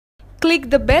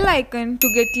Click the bell icon to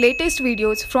get latest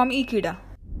videos from Ekeeda.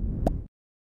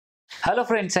 Hello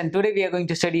friends, and today we are going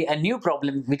to study a new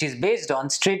problem which is based on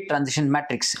state transition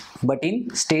matrix but in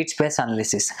state space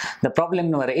analysis. The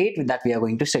problem number 8 that we are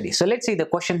going to study. So let's see the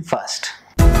question first.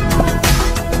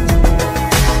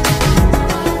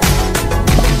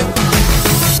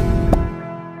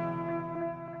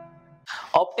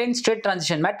 Obtain state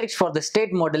transition matrix for the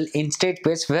state model in state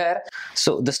space where,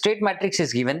 so the state matrix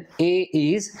is given. A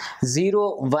is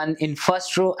 0, 1 in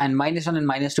first row and -1 and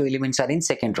 -2 elements are in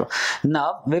second row.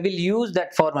 Now we will use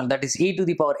that formula, that is e to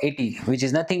the power at, which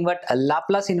is nothing but a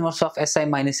Laplace inverse of Si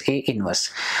minus A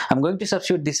inverse. I'm going to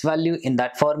substitute this value in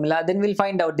that formula, then we'll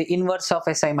find out the inverse of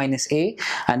Si minus A,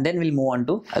 and then we'll move on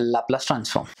to a Laplace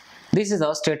transform. This is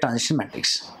our state transition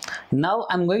matrix. Now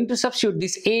I'm going to substitute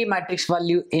this A matrix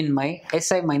value in my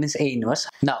Si minus A inverse.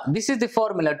 Now this is the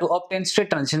formula to obtain state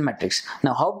transition matrix.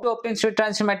 Now how to obtain state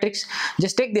transition matrix?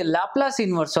 Just take the Laplace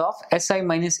inverse of Si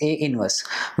minus A inverse,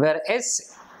 where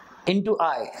S into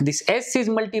I, this S is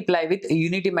multiplied with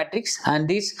unity matrix, and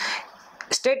this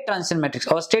state transition matrix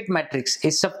or state matrix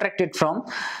is subtracted from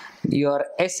your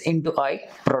S into I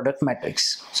product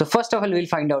matrix. So first of all we'll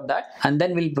find out that, and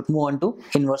then we'll move on to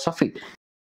inverse of it.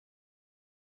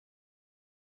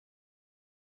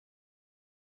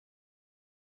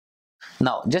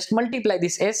 Now just multiply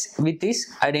this S with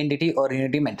this identity or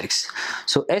unity matrix.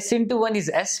 So S into 1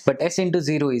 is S, but S into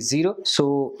 0 is 0,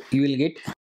 so you will get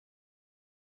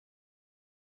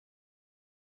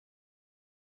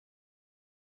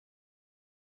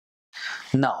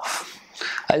now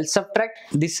I'll subtract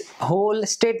this whole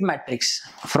state matrix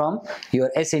from your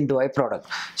S into I product.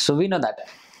 So we know that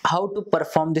how to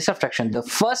perform the subtraction. The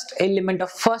first element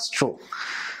of first row,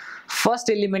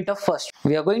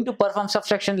 we are going to perform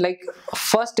subtraction like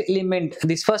first element,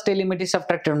 this first element is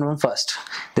subtracted from first,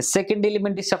 the second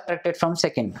element is subtracted from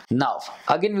second. Now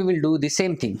again we will do the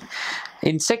same thing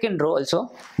in second row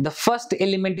also. The first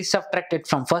element is subtracted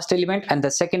from first element and the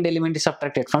second element is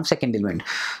subtracted from second element.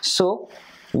 So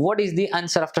what is the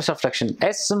answer after subtraction?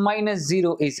 S minus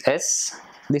 0 is S.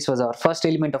 This was our first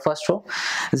element of first row.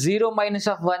 0 minus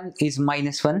of 1 is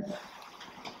 -1.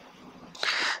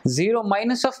 0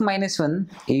 minus of -1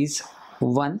 is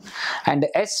 1. And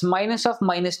S minus of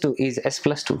 -2 is S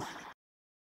plus 2.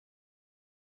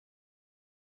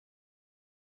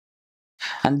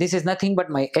 And this is nothing but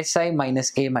my Si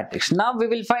minus A matrix. Now we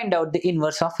will find out the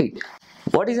inverse of it.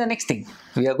 What is the next thing?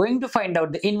 We are going to find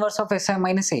out the inverse of Si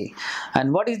minus A.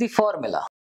 And what is the formula?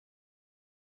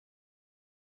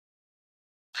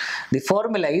 The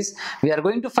formula is, we are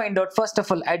going to find out first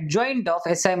of all adjoint of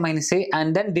Si minus A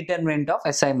and then determinant of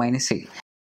Si minus A.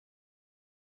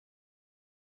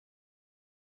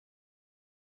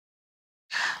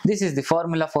 This is the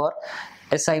formula for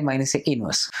Si minus A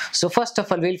inverse. So first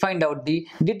of all we'll find out the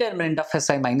determinant of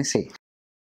Si minus A.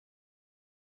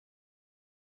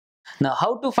 Now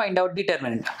how to find out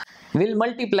determinant? We'll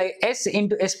multiply S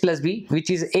into S plus B,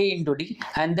 which is A into D,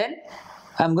 and then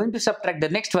I'm going to subtract the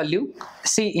next value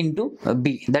C into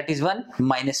B, that is 1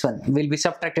 minus 1 will be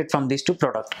subtracted from these two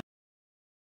product.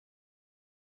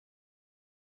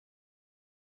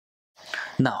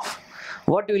 Now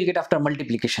what you will get after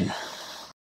multiplication?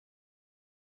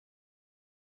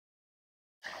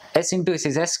 S into S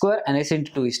is S square and S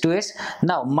into 2 is 2S.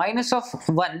 Now minus of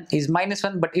 1 is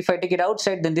 -1, but if I take it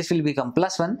outside then this will become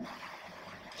 +1.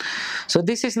 So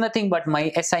this is nothing but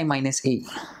my Si minus A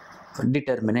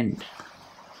determinant.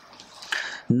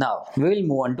 Now we will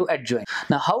move on to adjoint.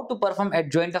 Now how to perform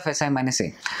adjoint of Si minus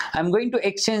A? I am going to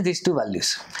exchange these two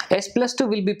values. S plus 2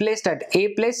 will be placed at A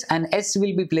place and S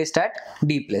will be placed at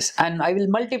D place, and I will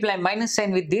multiply minus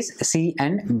sign with this C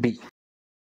and B.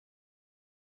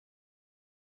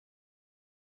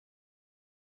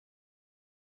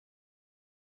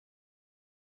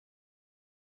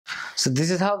 So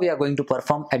this is how we are going to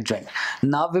perform adjoint.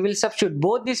 Now we will substitute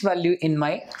both this value in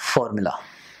my formula.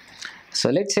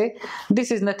 So let's say this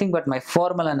is nothing but my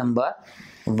formula number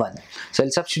 1. So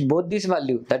I'll substitute both this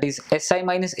value, that is Si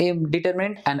minus A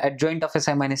determinant and adjoint of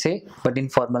Si minus A, but in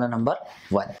formula number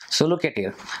 1. So look at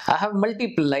here, I have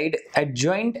multiplied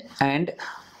adjoint and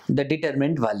the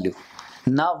determinant value.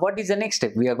 Now what is the next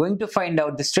step? We are going to find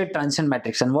out the state transition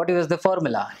matrix, and what was the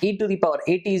formula? E to the power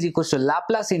at is equals to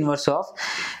Laplace inverse of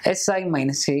Si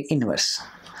minus A inverse.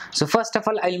 So first of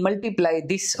all I'll multiply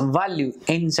this value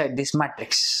inside this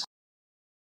matrix.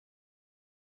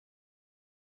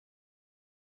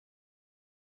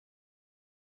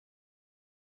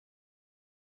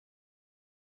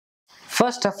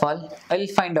 First of all, I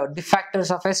will find out the factors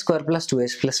of s square plus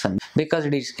 2s plus 1 because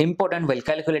it is important while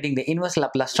calculating the inverse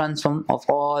Laplace transform of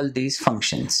all these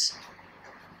functions.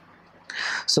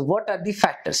 So what are the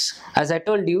factors? As I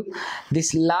told you,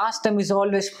 this last term is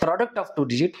always product of two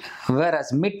digits,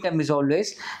 whereas mid term is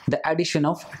always the addition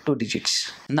of two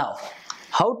digits. Now,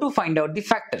 how to find out the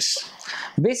factors?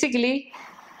 Basically,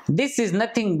 this is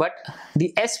nothing but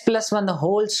the s plus 1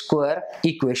 whole square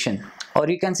equation, or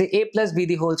you can say a plus b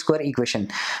the whole square equation,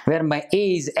 where my a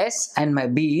is s and my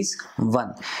b is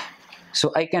 1.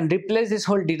 So I can replace this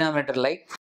whole denominator like,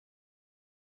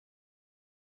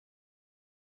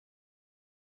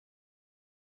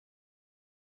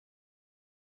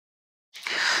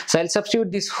 so I'll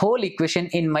substitute this whole equation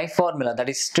in my formula, that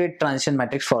is straight transition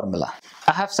matrix formula.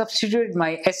 I have substituted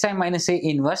my si minus a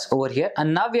inverse over here,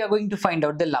 and now we are going to find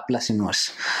out the Laplace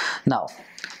inverse. Now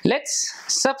let's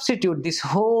substitute this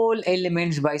whole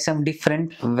elements by some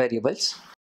different variables.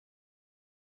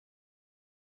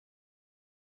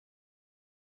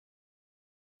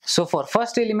 So for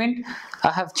first element,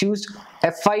 I have choose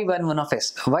Fi11 of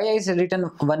S. Why I written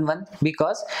 1 1?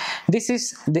 Because this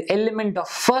is the element of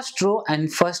first row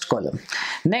and first column.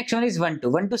 Next one is 1 2.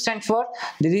 1 2 stands for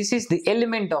this is the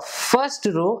element of first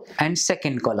row and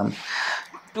second column.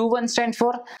 2 1 stands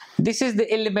for this is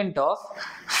the element of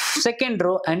second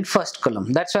row and first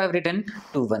column. That's why I've written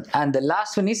 2 1. And the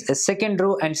last one is a second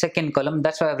row and second column.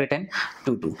 That's why I've written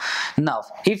 2 2. Now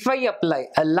if I apply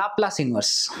a Laplace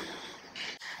inverse,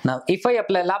 now if I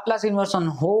apply Laplace inverse on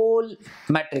whole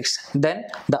matrix, then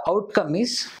the outcome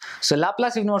is, so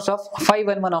Laplace inverse of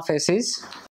Fi11 of S is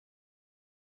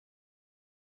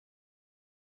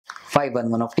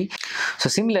Fi11 of t. So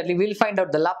similarly we'll find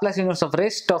out the Laplace inverse of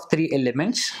rest of three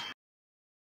elements.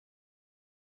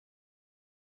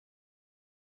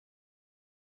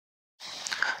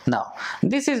 Now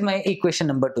this is my equation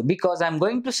number 2, because I'm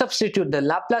going to substitute the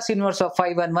Laplace inverse of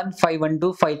Fi11,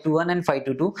 Fi12, Fi21 and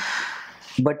Fi22,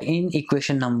 but in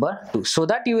equation number 2, so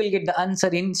that you will get the answer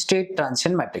in straight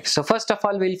transition matrix. So first of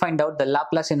all, we'll find out the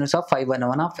Laplace inverse of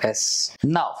Fi11 of S.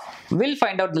 Now we'll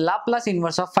find out the Laplace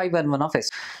inverse of Fi11 of S.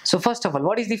 So first of all,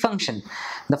 what is the function?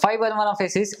 The Fi11 of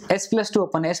S is s plus 2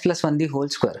 upon s plus 1 the whole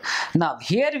square. Now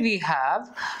here we have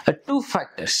two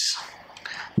factors.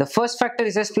 The first factor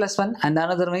is s plus 1 and the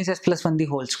another one is s plus 1 the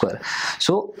whole square.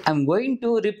 So I'm going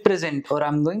to represent, or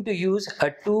I'm going to use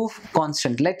a two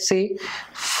constant. Let's say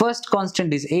first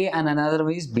constant is a and another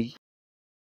one is b.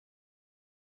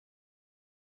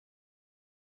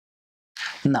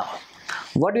 Now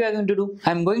what we are going to do,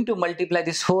 I'm going to multiply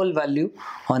this whole value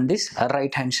on this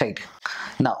right hand side.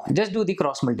 Now just do the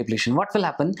cross multiplication. What will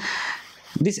happen?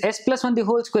 This s plus 1 the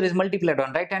whole square is multiplied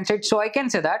on right hand side, so I can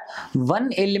say that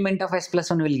one element of s plus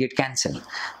 1 will get cancelled.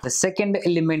 The second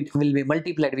element will be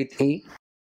multiplied with a.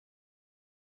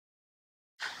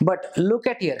 But look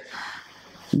at here,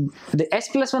 the s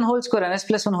plus 1 whole square and s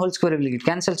plus 1 whole square will get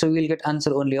cancelled, so we will get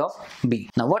answer only of b.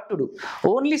 Now what to do?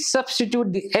 Only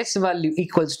substitute the s value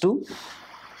equals to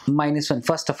 -1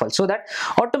 first of all, so that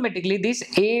automatically this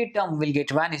a term will get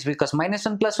vanished, because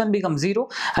 -1 plus 1 becomes 0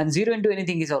 and 0 into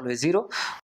anything is always 0.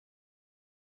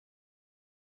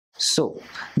 So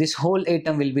this whole a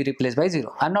term will be replaced by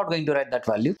 0. I'm not going to write that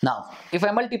value. Now if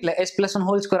I multiply s plus 1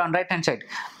 whole square on right hand side,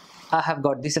 I have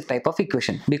got this type of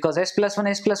equation, because s plus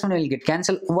 1 will get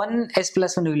cancelled. One s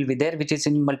plus 1 will be there, which is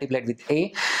multiplied with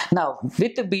a. Now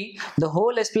with b, the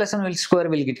whole s plus 1 square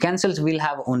will get cancelled, so we'll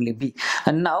have only b.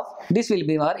 And now this will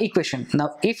be our equation. Now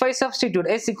if I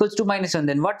substitute s equals to -1,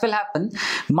 then what will happen?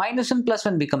 -1 plus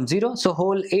 1 becomes 0, so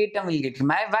whole a term will get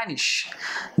vanish.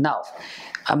 Now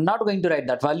I'm not going to write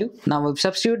that value. Now we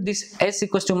substitute this s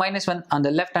equals to -1 on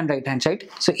the left and right hand side.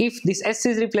 So if this s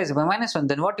is replaced by -1,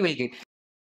 then what you will get?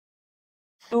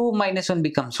 2 minus 1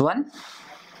 becomes 1,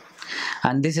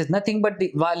 and this is nothing but the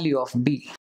value of b.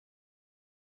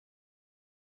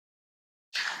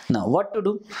 Now what to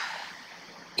do?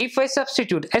 If I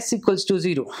substitute s equals to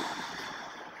 0,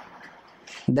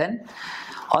 then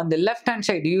on the left hand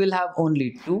side you will have only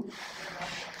 2.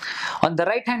 On the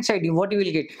right hand side, what you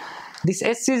will get? This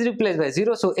s is replaced by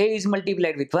 0, so a is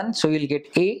multiplied with 1, so you will get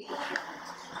a.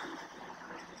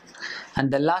 And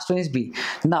the last one is b.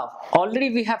 Now already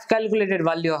we have calculated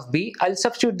value of b. I'll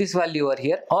substitute this value over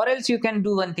here, or else you can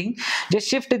do one thing, just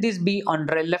shift this b on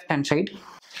the left hand side.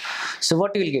 So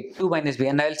what you will get? 2 minus b,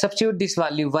 and I'll substitute this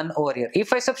value 1 over here.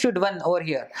 If I substitute 1 over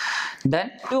here,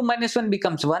 then 2 minus 1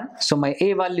 becomes 1, so my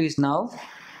a value is now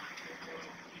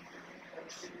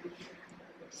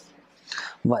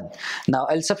 1. Now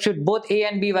I'll substitute both a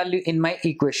and b value in my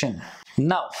equation.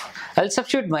 Now I'll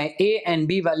substitute my a and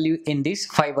b value in this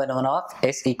Fi11 of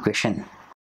S equation.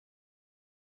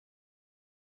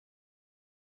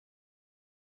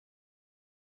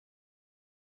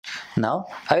 Now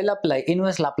I will apply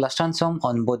inverse Laplace transform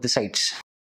on both the sides.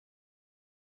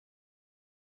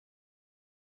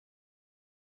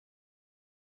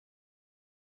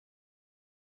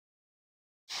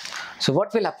 So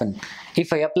what will happen?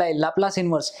 If I apply Laplace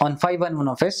inverse on phi 1 1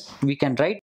 of s, we can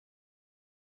write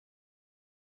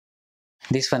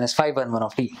this one as phi 1 1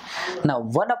 of t. Now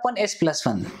 1 upon s plus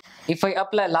 1. If I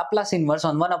apply Laplace inverse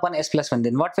on 1 upon s plus 1,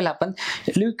 then what will happen?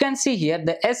 You can see here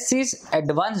the s is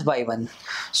advanced by 1.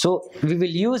 So we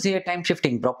will use here time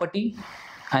shifting property,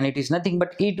 and it is nothing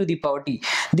but e to the power t.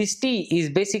 This t is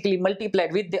basically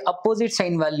multiplied with the opposite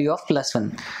sign value of plus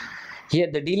 1. Here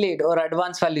the delayed or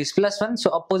advanced value is plus 1,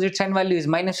 so opposite sign value is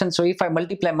minus 1. So if I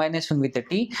multiply minus 1 with the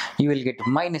t, you will get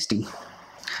minus t.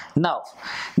 Now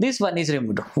this one is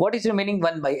removed. What is remaining?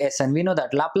 1 by s, and we know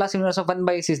that Laplace inverse of 1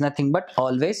 by s is nothing but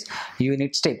always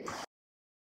unit step.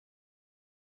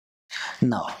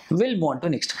 Now we'll move on to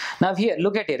next. Now here,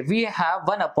 look at here, we have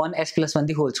 1 upon s plus 1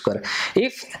 the whole square.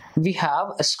 If we have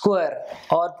a square,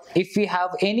 or if we have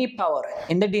any power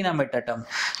in the denominator term,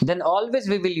 then always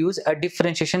we will use a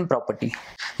differentiation property.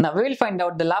 Now we will find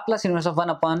out the Laplace inverse of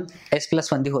 1 upon s plus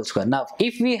 1 the whole square. Now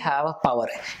if we have a power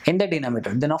in the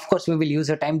denominator, then of course we will use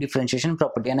a time differentiation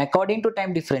property, and according to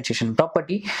time differentiation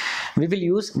property, we will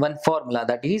use one formula,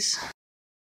 that is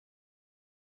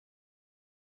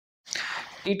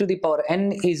t to the power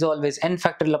n is always n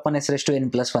factorial upon s raised to n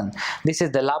plus 1. This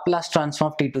is the Laplace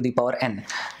transform of t to the power n.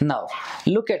 Now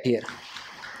look at here.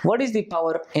 What is the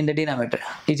power in the denominator?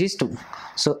 It is 2.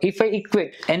 So if I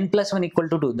equate n plus 1 equal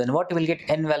to 2, then what you will get?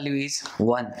 N value is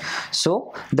 1.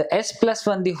 So the s plus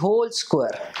 1 the whole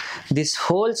square, this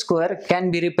whole square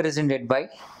can be represented by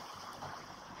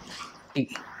t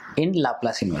in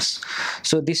Laplace inverse.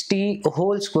 So this t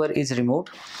whole square is removed.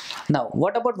 Now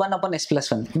what about 1 upon s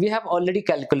plus 1? We have already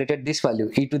calculated this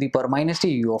value, e to the power minus t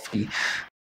u of t.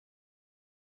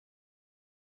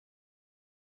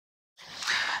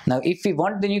 Now if we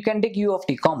want, then you can take u of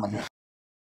t common.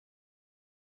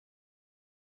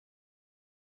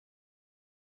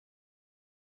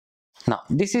 Now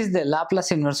this is the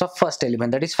Laplace inverse of first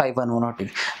element, that is phi 1 1 of t.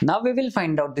 Now we will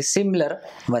find out the similar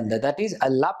one, that is a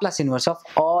Laplace inverse of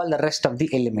all the rest of the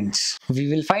elements. We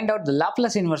will find out the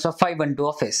Laplace inverse of phi 1 2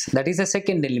 of s, that is the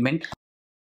second element.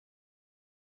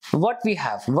 What we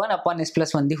have? 1 upon s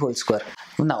plus 1 the whole square.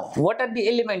 Now what are the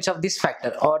elements of this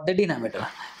factor or the denominator?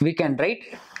 We can write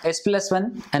s plus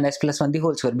 1 and s plus 1 the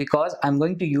whole square, because I am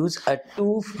going to use a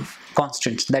two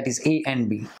constants, that is a and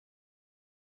b.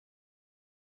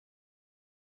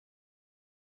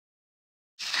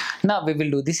 Now we will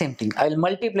do the same thing. I will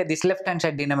multiply this left hand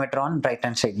side denominator on right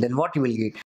hand side. Then what you will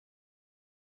get?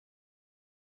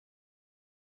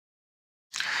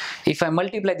 If I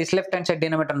multiply this left hand side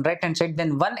denominator on right hand side,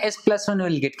 then 1 s plus 1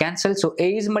 will get cancelled. So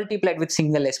a is multiplied with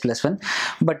single s plus 1.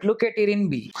 But look at here in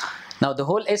b. Now the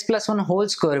whole s plus 1 whole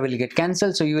square will get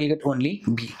cancelled. So you will get only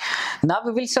b. Now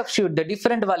we will substitute the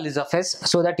different values of s,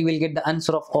 so that you will get the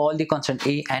answer of all the constant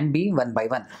a and b one by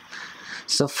one.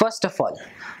 So first of all,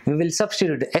 we will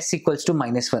substitute s equals to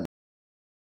minus 1.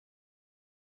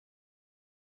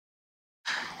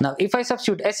 Now if I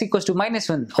substitute s equals to minus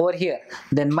 1 over here,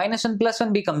 then minus 1 plus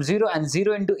 1 becomes 0, and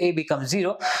 0 into a becomes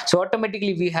 0. So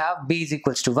automatically we have b is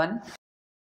equals to 1.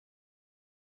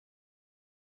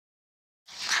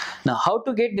 Now how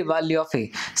to get the value of a?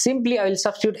 Simply I will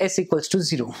substitute s equals to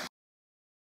 0.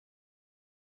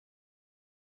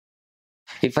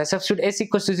 If I substitute s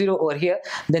equals to 0 over here,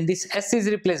 then this s is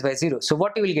replaced by 0. So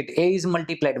what you will get? A is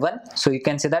multiplied 1. So you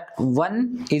can say that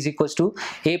 1 is equals to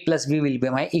a plus b will be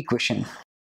my equation.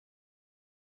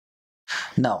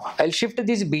 Now I'll shift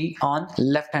this b on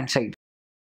left hand side.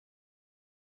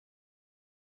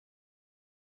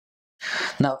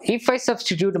 Now if I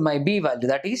substitute my b value,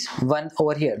 that is 1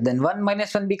 over here, then 1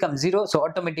 minus 1 becomes 0. So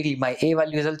automatically my a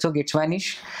values also gets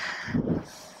vanished.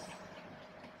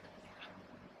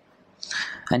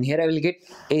 And here I will get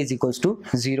a is equals to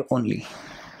 0 only.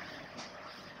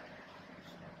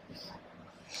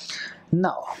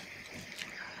 Now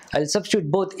I'll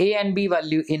substitute both a and b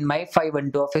value in my phi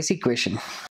 1 2 of s equation.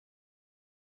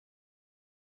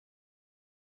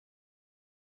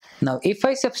 Now if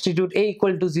I substitute a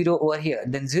equal to 0 over here,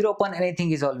 then 0 upon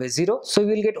anything is always 0. So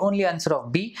we will get only answer of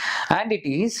b, and it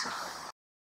is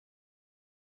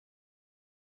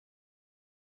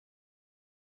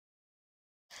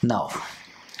now.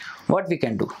 What we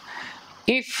can do?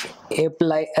 If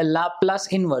apply a Laplace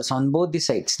inverse on both the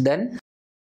sides, then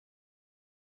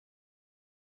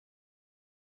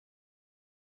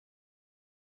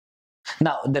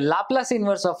now the Laplace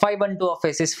inverse of phi 1 2 of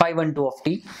s is phi 1 2 of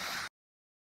t.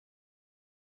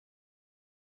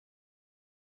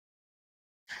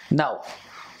 Now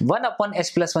 1 upon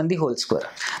s plus 1 the whole square.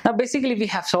 Now basically we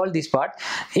have solved this part.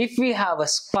 If we have a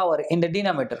power in the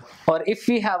denominator, or if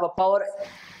we have a power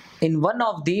in one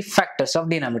of the factors of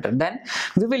denominator, then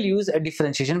we will use a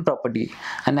differentiation property.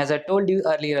 And as I told you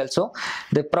earlier also,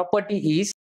 the property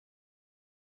is,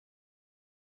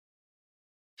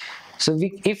 so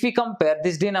if we compare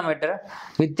this denominator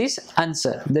with this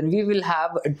answer, then we will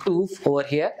have 2 over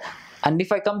here. And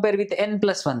if I compare with n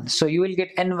plus 1, so you will get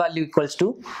n value equals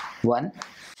to 1.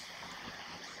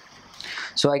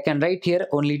 So I can write here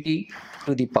only t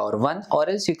to the power 1, or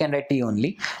else you can write t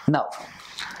only. Now,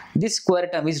 this square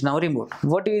term is now removed.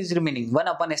 What is remaining? 1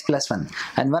 upon s plus 1.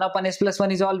 And 1 upon s plus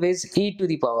 1 is always e to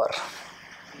the power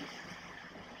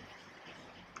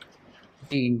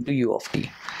t into u of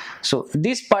t. So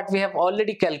this part we have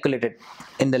already calculated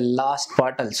in the last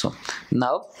part also.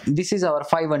 Now this is our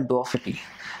 5 and 2 of t.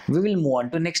 We will move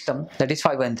on to next term, that is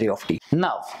 5 and 3 of t.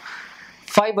 Now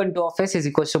 5 and 2 of s is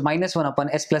equals to minus 1 upon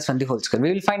s plus 1 the whole square.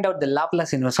 We will find out the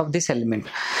Laplace inverse of this element.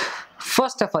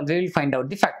 First of all, we will find out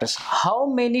the factors. How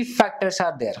many factors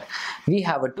are there? We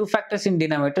have 2 factors in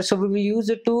denominator, so we will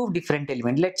use 2 different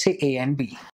elements. Let's say a and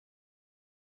b.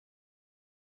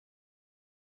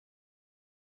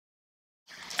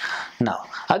 Now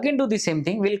again do the same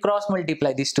thing, we'll cross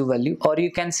multiply these two values, or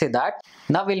you can say that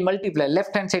now we'll multiply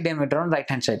left hand side denominator on right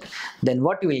hand side. Then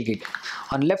what you will get?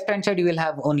 On left hand side you will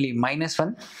have only minus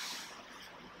 1,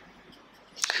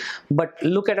 but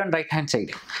look at on right hand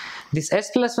side, this s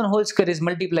plus 1 whole square is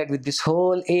multiplied with this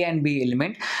whole a and b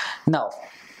element. Now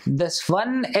this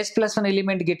one s plus 1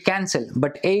 element get cancelled,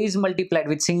 but a is multiplied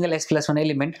with single s plus 1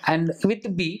 element, and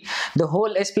with b the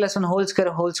whole s plus 1 whole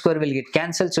square will get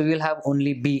cancelled, so you will have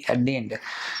only b at the end.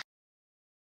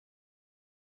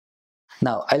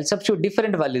 Now I'll substitute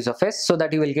different values of s so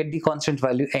that you will get the constant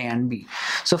value a and b.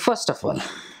 So first of all,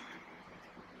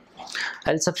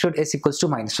 I'll substitute s equals to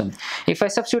minus 1. If I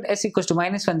substitute s equals to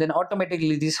minus 1, then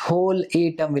automatically this whole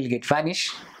a term will get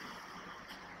vanished,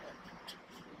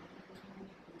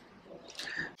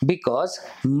 because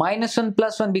minus 1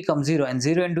 plus 1 becomes 0, and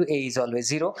 0 into a is always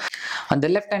 0. On the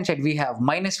left hand side we have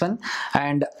minus 1,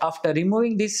 and after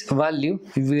removing this value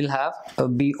we will have a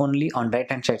b only on right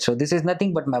hand side. So this is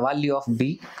nothing but my value of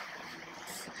b.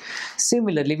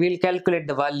 Similarly, we will calculate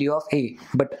the value of a,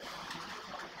 but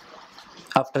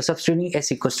after substituting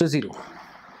s equals to 0.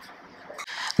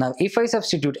 Now if I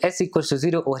substitute s equals to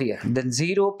 0 over here, then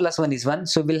 0 plus 1 is 1,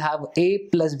 so we'll have a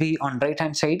plus b on right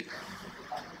hand side,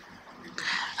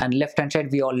 and left hand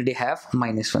side we already have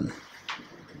minus 1.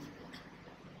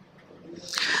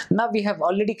 Now we have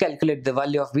already calculated the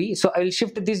value of b, so I will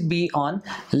shift this b on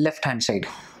left hand side.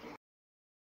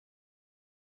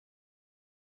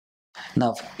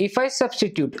 Now if I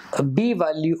substitute a b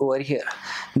value over here,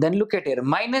 then look at here,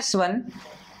 minus 1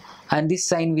 and this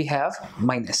sign we have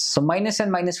minus, so minus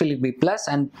and minus will be plus,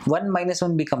 and 1 minus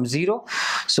 1 becomes 0,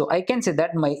 so I can say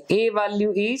that my a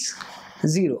value is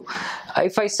 0.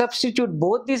 If I substitute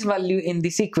both this value in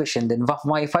this equation, then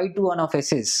my phi 2 1 of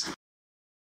s is,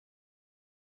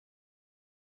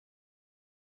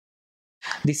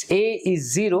 this a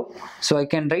is 0, so I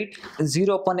can write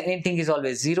 0 upon anything is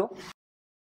always 0,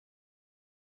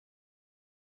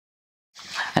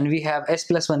 and we have s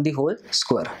plus 1 the whole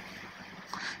square.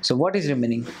 So what is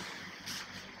remaining?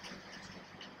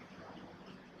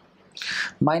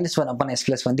 Minus 1 upon s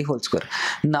plus 1 the whole square.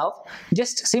 Now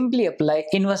just simply apply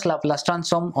inverse Laplace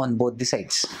transform on both the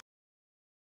sides.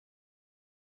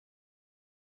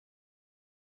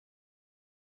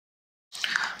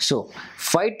 So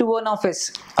phi 2 1 of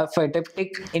s, if I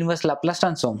take inverse Laplace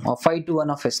transform of phi 2 1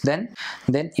 of s, then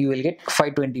you will get phi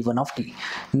 21 of t.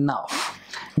 Now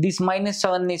this minus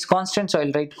 7 is constant, so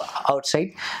I'll write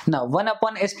outside. Now 1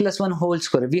 upon s plus 1 whole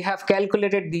square, we have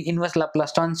calculated the inverse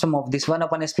Laplace transform of this 1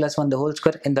 upon s plus 1 the whole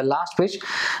square in the last page,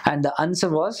 and the answer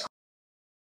was,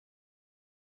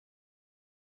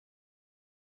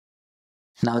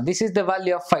 now this is the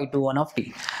value of phi 2 1 of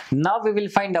t. Now we will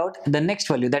find out the next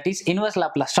value, that is inverse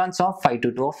Laplace transform of phi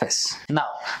 2 2 of s. Now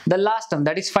the last term,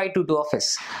 that is phi 2 2 of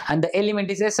s, and the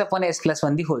element is s upon s plus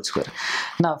 1 the whole square.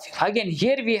 Now again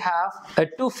here we have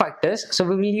 2 factors, so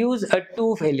we will use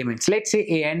 2 elements, let's say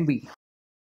a and b.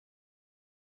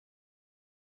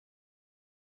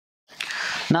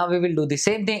 Now we will do the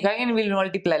same thing again, we will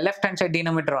multiply left hand side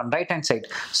denominator on right hand side.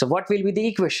 So what will be the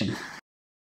equation?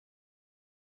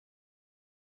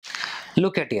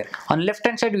 Look at here, on left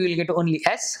hand side we will get only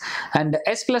s, and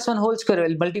s plus 1 whole square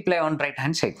will multiply on right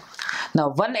hand side.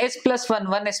 Now 1 s plus 1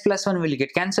 will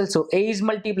get cancelled, so a is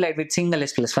multiplied with single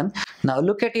s plus 1. Now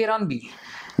look at here on b.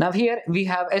 Now here we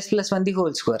have s plus 1 the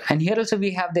whole square, and here also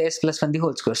we have the s plus 1 the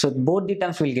whole square, so both the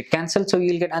terms will get cancelled, so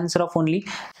you will get answer of only.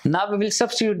 Now we will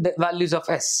substitute the values of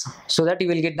s, so that you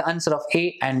will get the answer of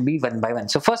a and b one by one.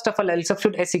 So first of all I will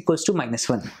substitute s equals to minus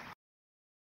 1.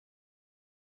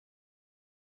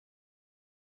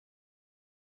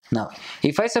 Now,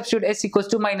 if I substitute s equals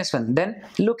to minus 1, then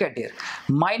look at here.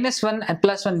 Minus 1 and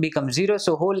plus 1 becomes 0.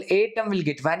 So whole a term will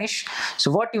get vanish.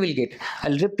 So what you will get?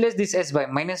 I'll replace this s by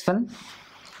minus 1,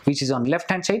 which is on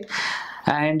left hand side.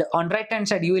 And on right hand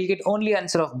side, you will get only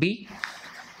answer of b.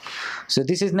 So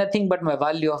this is nothing but my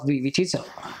value of b, which is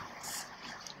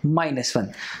minus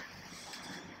 1.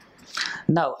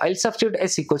 Now, I'll substitute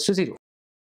s equals to 0.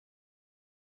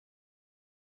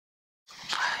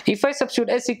 If I substitute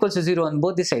s equals to 0 on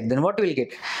both the sides, then what we will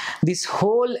get? This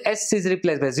whole s is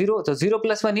replaced by 0. So 0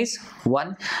 plus 1 is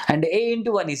 1 and a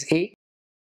into 1 is a.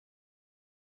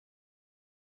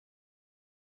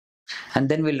 And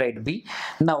then we'll write b.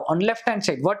 Now on left hand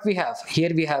side, what we have?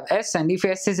 Here we have s, and if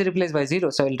s is replaced by 0,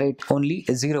 so I'll write only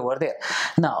 0 over there.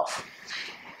 Now,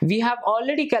 we have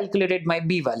already calculated my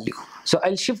b value. So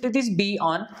I'll shift this b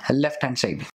on left hand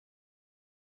side.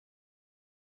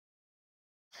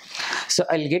 So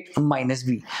I'll get minus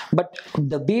b, but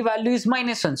the b value is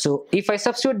minus 1. So if I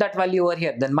substitute that value over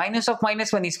here, then minus of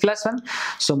minus 1 is plus 1.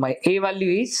 So my a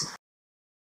value is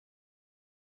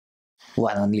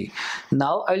 1 only.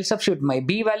 Now I will substitute my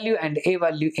b value and a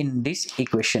value in this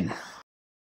equation.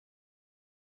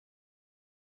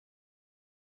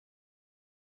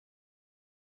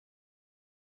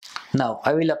 Now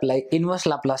I will apply inverse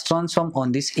Laplace transform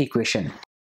on this equation.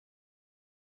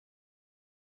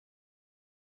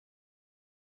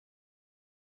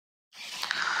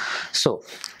 So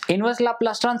inverse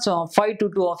Laplace transform phi to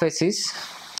 2 of s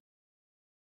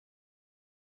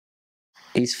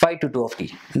is phi to 2 of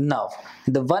t. Now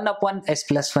the 1 upon s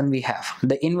plus 1 we have.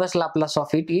 The inverse Laplace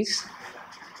of it is,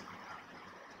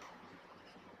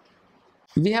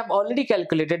 we have already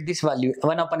calculated this value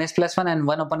 1 upon s plus 1 and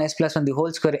 1 upon s plus 1 the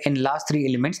whole square in last 3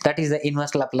 elements. That is the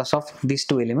inverse Laplace of these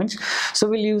 2 elements. So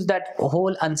we'll use that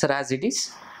whole answer as it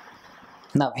is.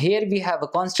 Now here we have a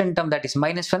constant term that is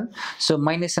minus 1. So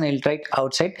minus 1 I'll write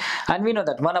outside, and we know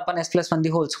that 1 upon s plus 1 the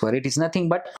whole square, it is nothing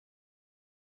but,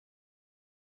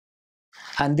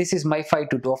 and this is my phi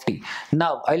to 2 of t.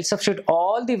 Now I'll substitute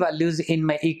all the values in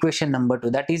my equation number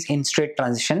 2, that is in straight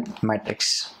transition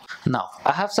matrix. Now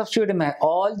I have substituted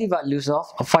all the values of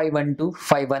phi 1 2,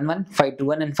 phi 1 1, phi 2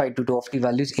 1 and phi 2 2 of t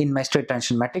values in my straight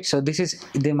transition matrix. So this is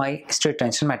my straight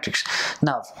transition matrix.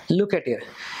 Now look at here.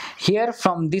 Here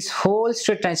from this whole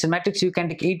straight transition matrix you can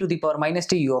take e to the power minus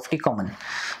t u of t common.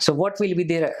 So what will be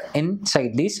there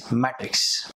inside this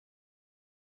matrix?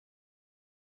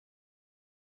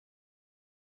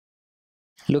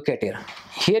 Look at here.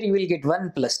 Here you will get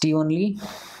 1 plus t only.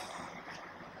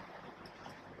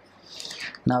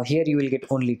 Now here you will get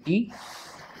only t.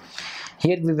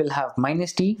 Here we will have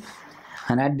minus t,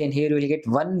 and at the end here we will get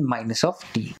 1 minus of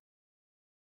t.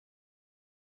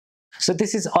 So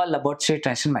this is all about straight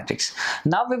transition matrix.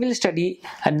 Now we will study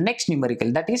a next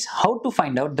numerical, that is how to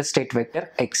find out the state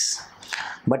vector x,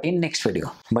 but in next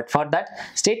video. But for that,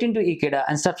 stay tuned to Ekeeda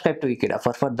and subscribe to Ekeeda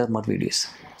for further more videos.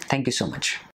 Thank you so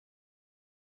much.